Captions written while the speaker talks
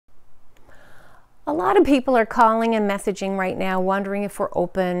A lot of people are calling and messaging right now, wondering if we're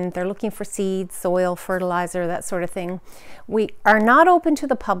open. They're looking for seeds, soil, fertilizer, that sort of thing. We are not open to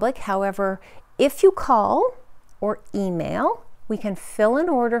the public. However, if you call or email, we can fill an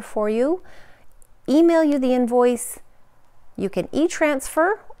order for you, email you the invoice. You can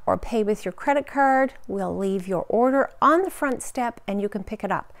e-transfer or pay with your credit card. We'll leave your order on the front step and you can pick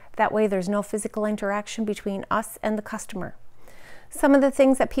it up. That way there's no physical interaction between us and the customer. Some of the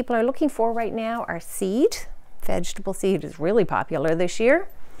things that people are looking for right now are seed. Vegetable seed is really popular this year.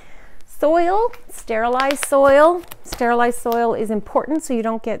 Soil, sterilized soil. Sterilized soil is important so you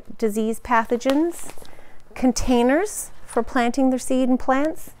don't get disease pathogens. Containers for planting their seed and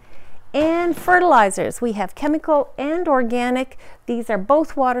plants. And fertilizers. We have chemical and organic. These are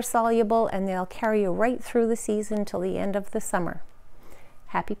both water soluble and they'll carry you right through the season till the end of the summer.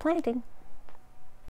 Happy planting!